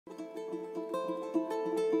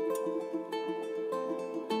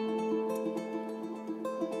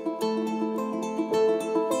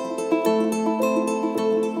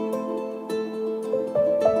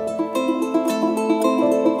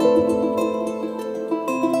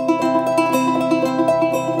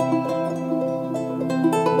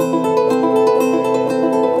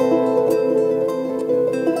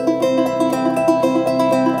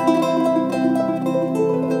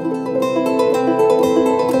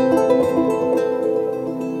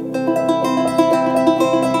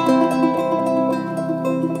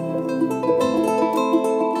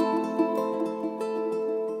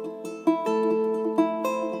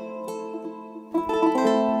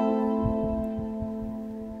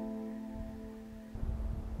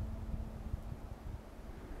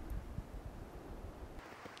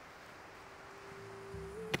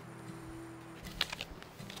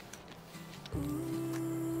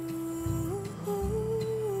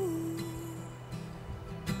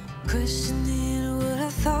questioning what I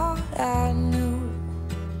thought I knew.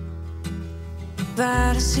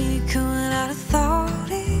 But I see it coming out, I thought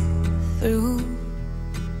it through.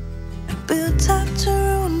 I built up to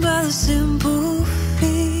ruin by the simple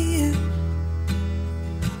fear,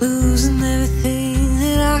 losing everything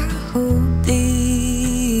that I hold dear.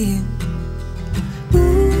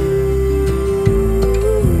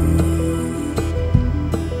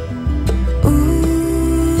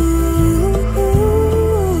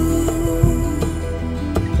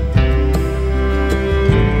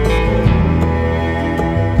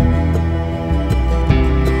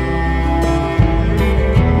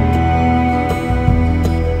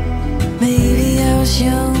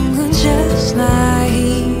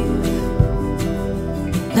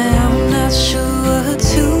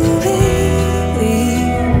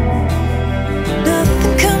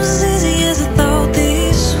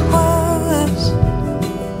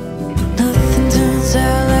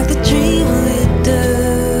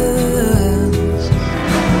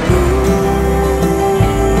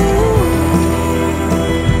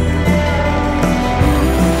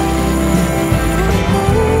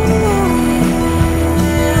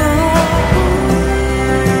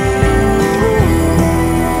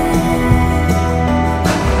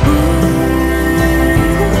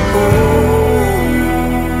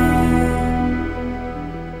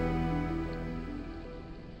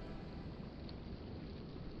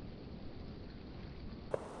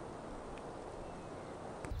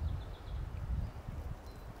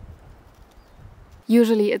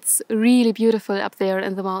 Usually it's really beautiful up there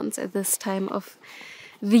in the mountains at this time of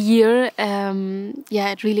the year.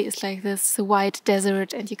 Yeah, it really is like this white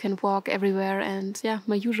desert and you can walk everywhere. And yeah,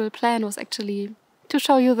 my usual plan was actually to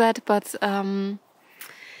show you that, but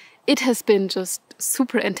it has been just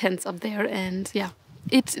super intense up there. And yeah,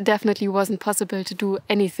 it definitely wasn't possible to do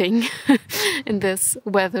anything in this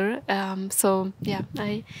weather. So yeah,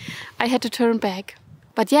 I had to turn back.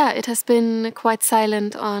 But yeah, it has been quite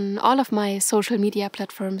silent on all of my social media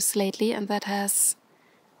platforms lately, and that has,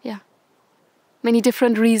 yeah, many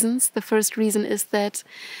different reasons. The first reason is that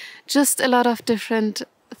just a lot of different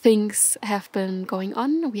things have been going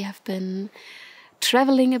on. We have been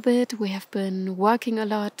traveling a bit, we have been working a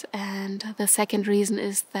lot, and the second reason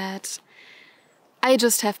is that I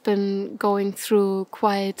just have been going through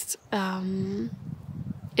quite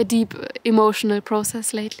a deep emotional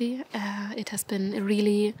process lately. It has been a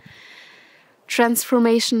really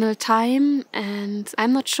transformational time, and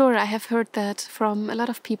I'm not sure, I have heard that from a lot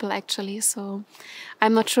of people actually, so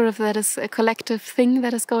I'm not sure if that is a collective thing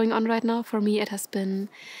that is going on right now. For me it has been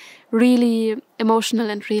really emotional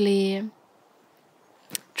and really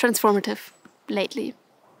transformative lately.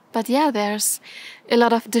 But yeah, there's a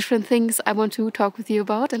lot of different things I want to talk with you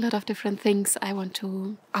about, a lot of different things I want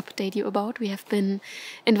to update you about. We have been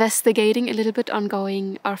investigating a little bit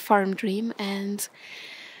ongoing our farm dream, and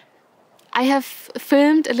I have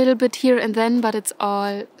filmed a little bit here and then, but it's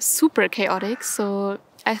all super chaotic. So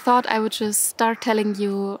I thought I would just start telling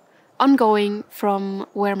you ongoing from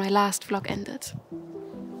where my last vlog ended.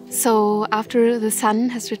 So after the sun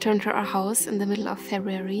has returned to our house in the middle of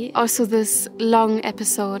February, also this long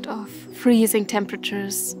episode of freezing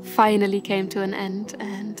temperatures finally came to an end,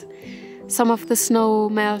 and some of the snow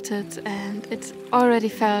melted and it already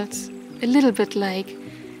felt a little bit like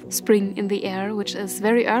spring in the air, which is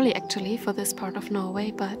very early actually for this part of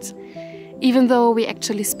Norway. But even though we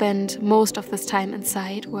actually spent most of this time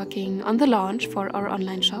inside working on the launch for our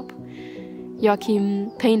online shop,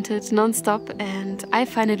 Joachim painted non-stop, and I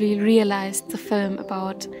finally realized the film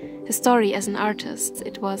about his story as an artist.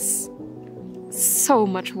 It was so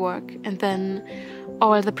much work, and then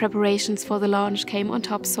all the preparations for the launch came on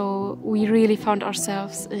top, so we really found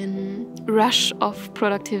ourselves in a rush of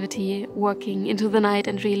productivity, working into the night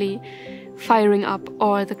and really firing up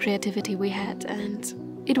all the creativity we had, and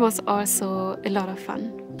it was also a lot of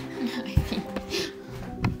fun.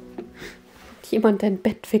 Jemand dein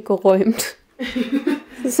Bett weggeräumt.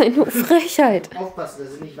 Das ist eine Frechheit. Aufpassen,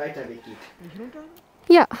 dass es nicht weiter weggeht.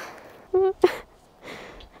 Ja.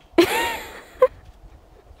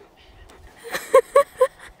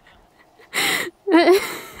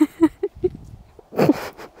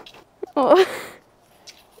 Oh.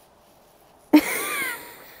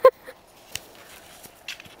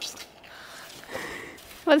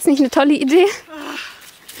 War das nicht eine tolle Idee?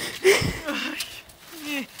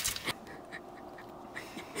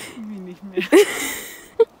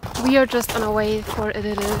 We are just on our way for a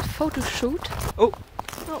little photo shoot. Oh,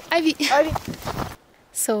 Ivy! Ivy!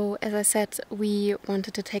 So, as I said, we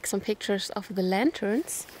wanted to take some pictures of the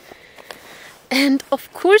lanterns. And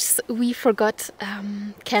of course we forgot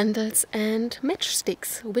candles and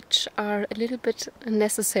matchsticks, which are a little bit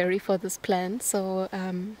necessary for this plan. So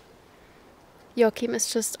Joachim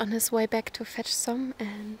is just on his way back to fetch some,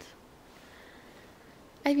 and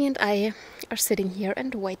Ivy and I are sitting here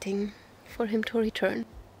and waiting for him to return.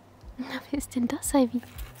 Na, wer ist denn das, Ivy?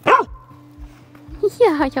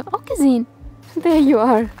 Ja, ich habe auch gesehen. There you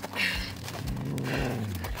are.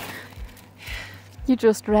 You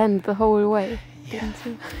just ran the whole way, didn't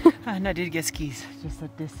you? And I did get skis, just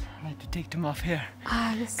like this. I had to take them off here.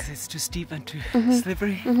 Ah, yes. Because it's too steep and too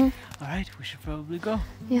slippery. Alright, we should probably go.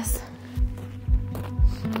 Yes.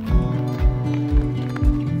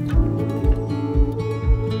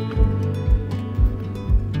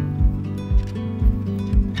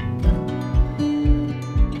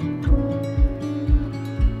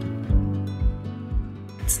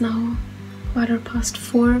 It's now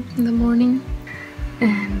 4:15 in the morning,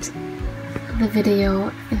 and the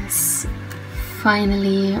video is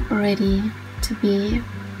finally ready to be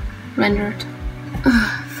rendered.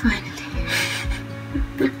 Finally.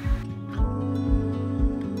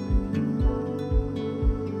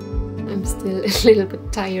 I'm still a little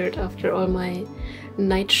bit tired after all my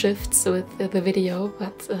night shifts with the video,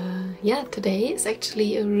 but yeah, today is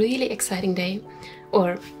actually a really exciting day.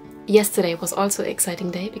 Or yesterday was also an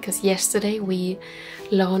exciting day, because yesterday we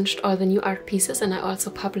launched all the new art pieces, and I also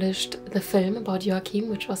published the film about Joachim,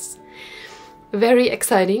 which was very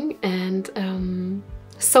exciting and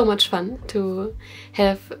so much fun to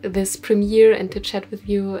have this premiere and to chat with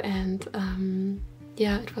you. And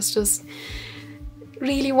yeah, it was just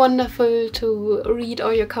really wonderful to read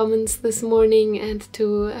all your comments this morning, and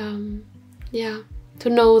to yeah, to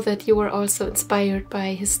know that you were also inspired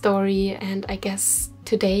by his story. And I guess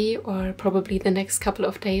today, or probably the next couple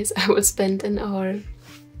of days, I will spend in our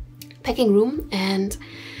packing room and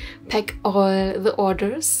pack all the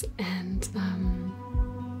orders, and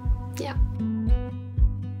yeah.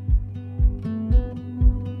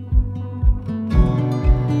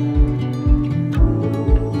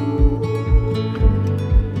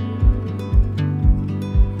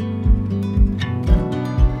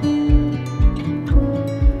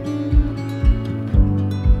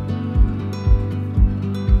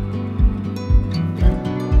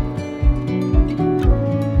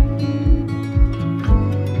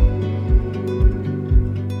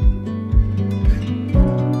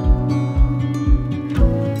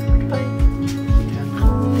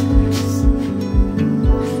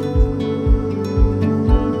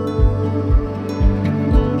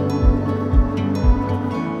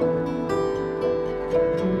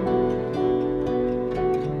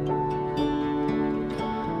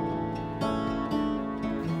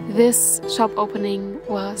 This shop opening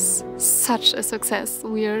was such a success.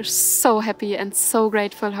 We are so happy and so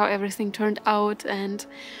grateful how everything turned out, and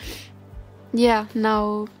yeah,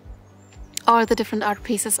 now all the different art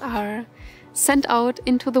pieces are sent out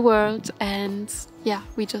into the world, and yeah,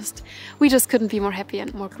 we just couldn't be more happy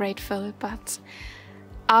and more grateful. But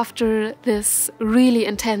after this really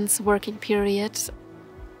intense working period,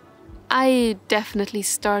 I definitely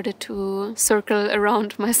started to circle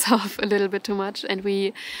around myself a little bit too much, and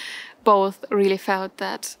we both really felt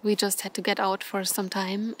that we just had to get out for some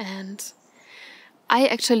time. And I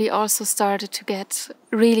actually also started to get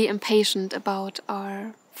really impatient about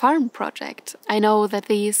our farm project. I know that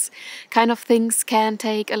these kind of things can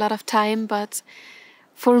take a lot of time, but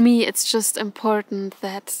for me it's just important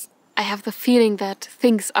that I have the feeling that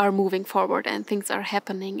things are moving forward and things are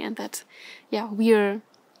happening, and that, yeah, we're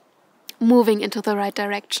moving into the right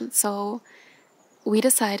direction. So we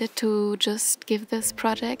decided to just give this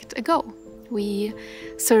project a go. We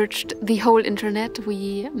searched the whole internet,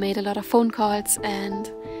 we made a lot of phone calls,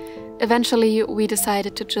 and eventually we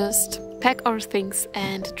decided to just pack our things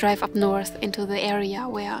and drive up north into the area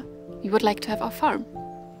where we would like to have our farm.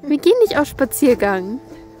 Wir gehen nicht auf Spaziergang.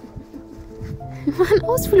 Wir machen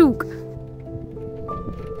Ausflug.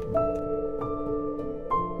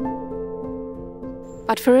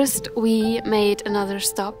 But first we made another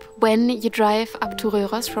stop. When you drive up to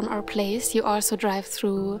Røros from our place, you also drive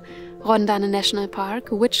through Rondane National Park,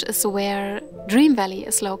 which is where Dream Valley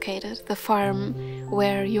is located, the farm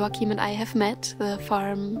where Joachim and I have met, the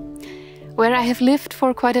farm where I have lived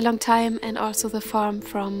for quite a long time, and also the farm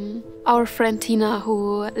from our friend Tina,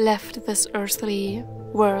 who left this earthly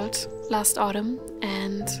world last autumn.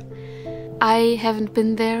 And I haven't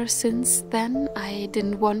been there since then. I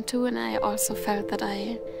didn't want to, and I also felt that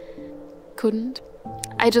I couldn't.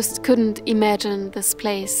 I just couldn't imagine this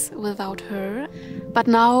place without her. But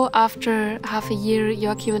now, after half a year,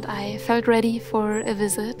 Joachim and I felt ready for a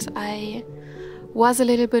visit. I was a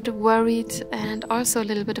little bit worried and also a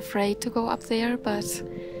little bit afraid to go up there, but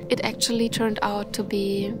it actually turned out to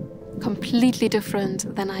be completely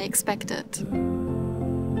different than I expected.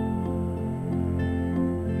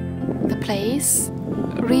 The place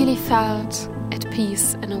really felt at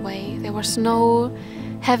peace in a way. There was no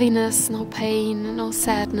heaviness, no pain, no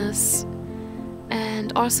sadness.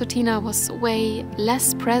 And also Tina was way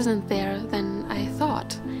less present there than I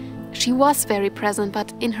thought. She was very present,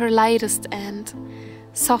 but in her lightest and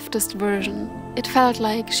softest version. It felt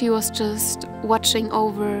like she was just watching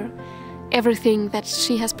over everything that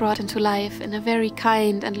she has brought into life in a very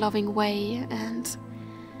kind and loving way, and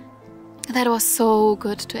that was so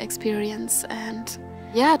good to experience. And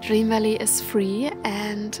yeah, Dream Valley is free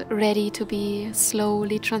and ready to be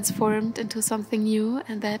slowly transformed into something new,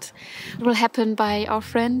 and that will happen by our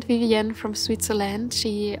friend Vivienne from Switzerland.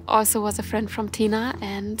 She also was a friend from Tina,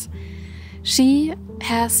 and she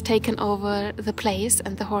has taken over the place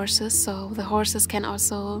and the horses, so the horses can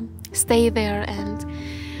also stay there, and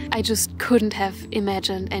I just couldn't have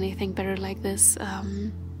imagined anything better like this.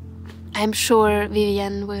 I'm sure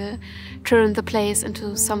Vivienne will turn the place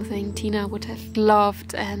into something Tina would have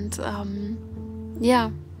loved, and yeah,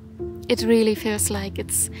 it really feels like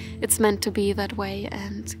it's meant to be that way,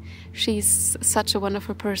 and she's such a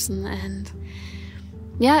wonderful person. And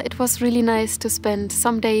yeah, it was really nice to spend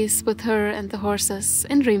some days with her and the horses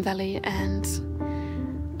in Dream Valley, and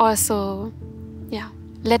also, yeah,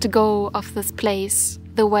 let go of this place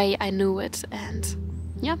the way I knew it. And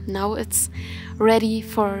yeah, now it's ready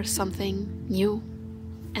for something new,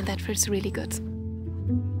 and that feels really good.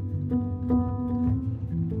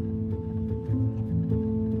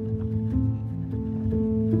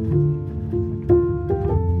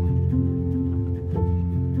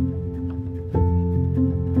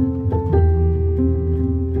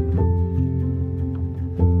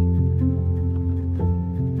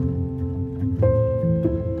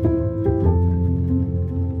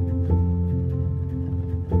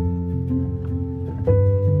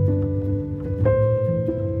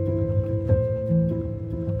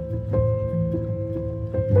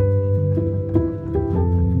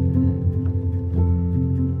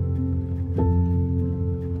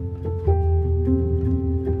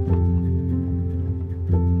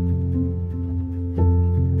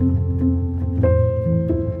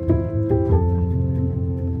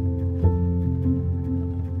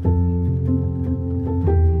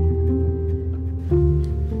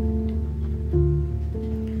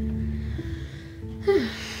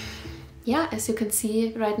 Yeah, as you can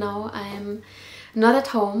see right now, I'm not at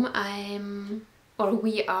home.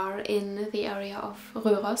 We are in the area of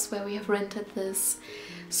Rouault, where we have rented this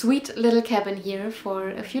sweet little cabin here for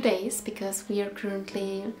a few days, because we are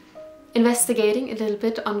currently investigating a little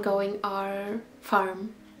bit on going our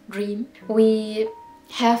farm dream. We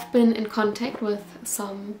have been in contact with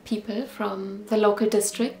some people from the local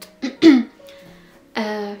district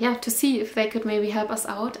yeah, to see if they could maybe help us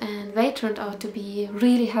out, and they turned out to be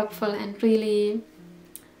really helpful and really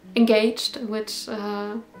engaged, which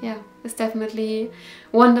yeah, is definitely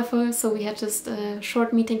wonderful. So we had just a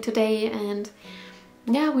short meeting today, and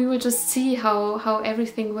yeah, we will just see how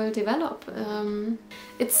everything will develop.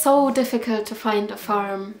 It's so difficult to find a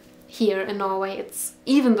farm here in Norway.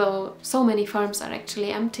 Even though so many farms are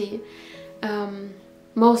actually empty,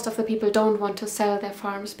 most of the people don't want to sell their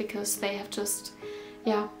farms because they have just,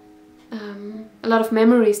 yeah, a lot of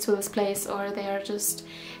memories to this place, or they are just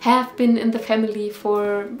have been in the family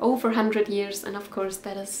for over 100 years, and of course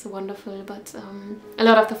that is wonderful, but a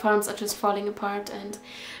lot of the farms are just falling apart and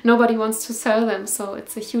nobody wants to sell them, so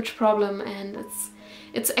it's a huge problem, and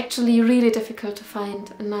it's actually really difficult to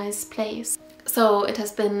find a nice place. So it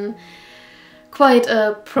has been quite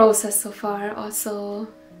a process so far, also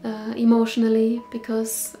emotionally,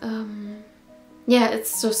 because yeah,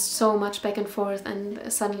 it's just so much back and forth,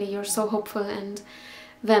 and suddenly you're so hopeful, and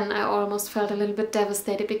then I almost felt a little bit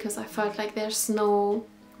devastated because I felt like there's no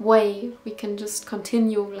way we can just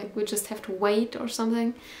continue, like we just have to wait or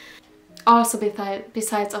something. Also,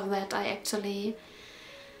 besides of that, I actually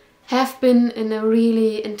have been in a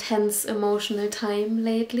really intense emotional time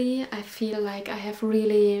lately. I feel like I'm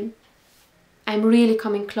really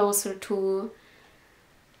coming closer to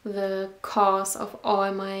the cause of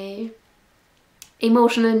all my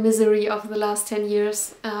emotional misery of the last 10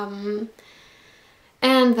 years, and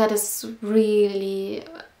that is really,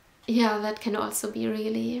 yeah, that can also be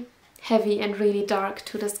really heavy and really dark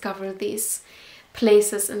to discover these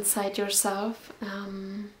places inside yourself.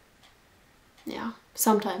 Yeah,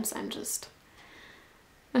 sometimes I'm just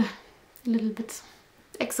a little bit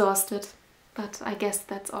exhausted, but I guess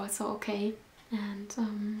that's also okay.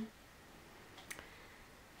 And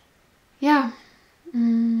yeah.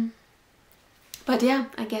 But yeah,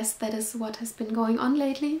 I guess that is what has been going on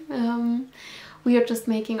lately. We are just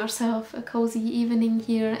making ourselves a cozy evening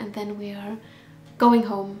here, and then we are going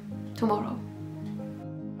home tomorrow.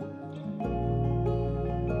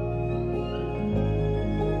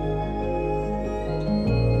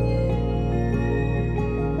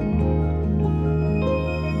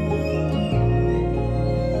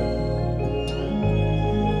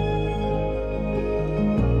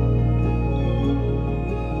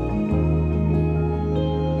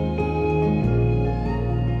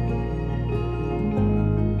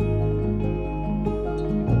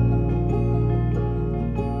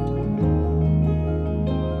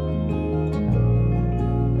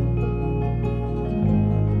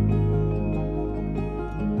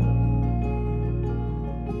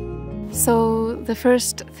 So the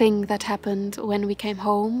first thing that happened when we came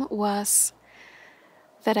home was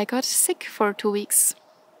that I got sick for 2 weeks.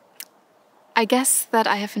 I guess that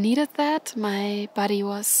I have needed that. My body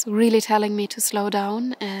was really telling me to slow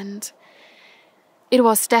down, and it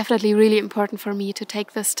was definitely really important for me to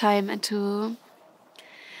take this time and to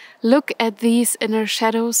look at these inner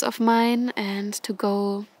shadows of mine and to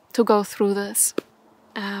go through this.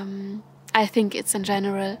 I think it's in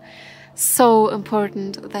general so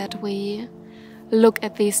important that we look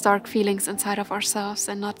at these dark feelings inside of ourselves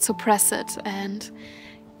and not suppress it, and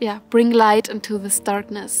bring light into this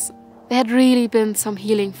darkness. There had really been some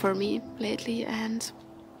healing for me lately, and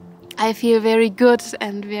I feel very good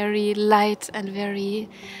and very light and very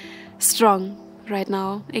strong right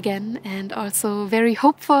now again, and also very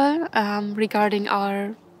hopeful regarding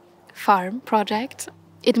our farm project.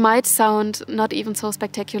 It might sound not even so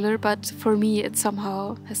spectacular, but for me it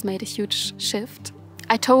somehow has made a huge shift.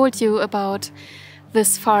 I told you about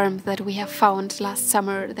this farm that we have found last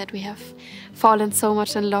summer, that we have fallen so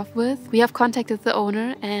much in love with. We have contacted the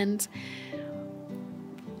owner, and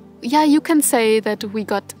yeah, you can say that we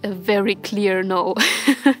got a very clear no.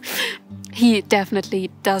 He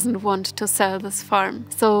definitely doesn't want to sell this farm.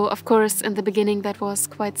 So of course in the beginning that was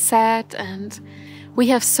quite sad, and we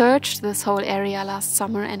have searched this whole area last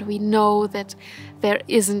summer, and we know that there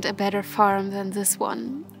isn't a better farm than this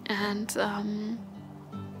one. And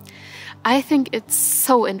I think it's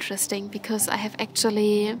so interesting because I have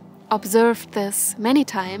actually observed this many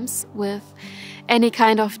times with any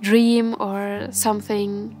kind of dream or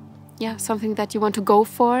something that you want to go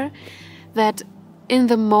for, that in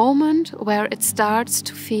the moment where it starts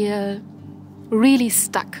to feel really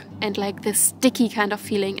stuck and like this sticky kind of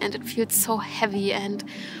feeling, and it feels so heavy and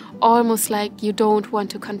almost like you don't want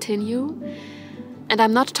to continue. And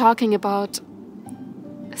I'm not talking about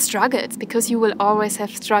struggles, because you will always have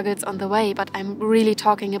struggles on the way, but I'm really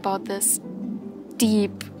talking about this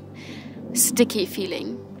deep, sticky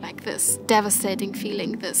feeling, like this devastating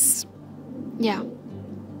feeling, this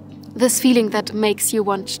feeling that makes you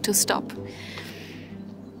want to stop.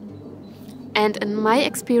 And in my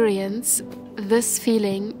experience, this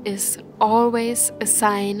feeling is always a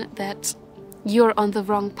sign that you're on the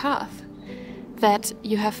wrong path, that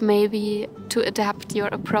you have maybe to adapt your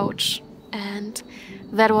approach. And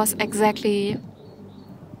that was exactly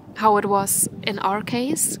how it was in our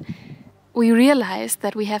case. We realized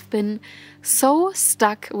that we have been so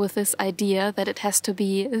stuck with this idea that it has to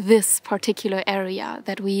be this particular area,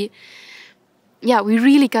 that we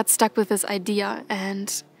really got stuck with this idea.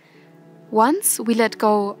 And once we let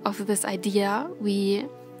go of this idea, we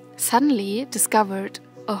suddenly discovered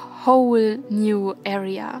a whole new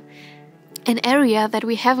area. An area that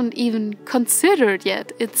we haven't even considered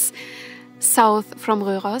yet. It's south from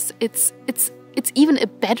Rouault. It's even a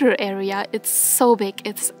better area. It's so big.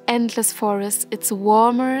 It's endless forest. It's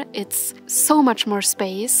warmer. It's so much more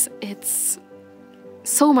space. It's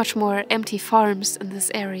so much more empty farms in this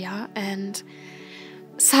area. And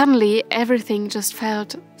suddenly everything just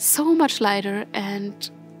felt so much lighter, and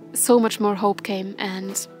so much more hope came.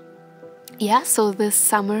 And so this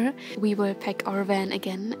summer we will pack our van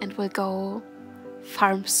again and we'll go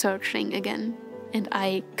farm searching again. And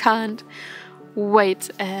I can't wait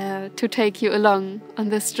to take you along on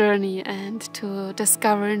this journey and to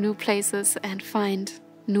discover new places and find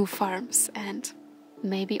new farms, and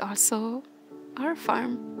maybe also our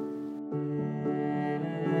farm.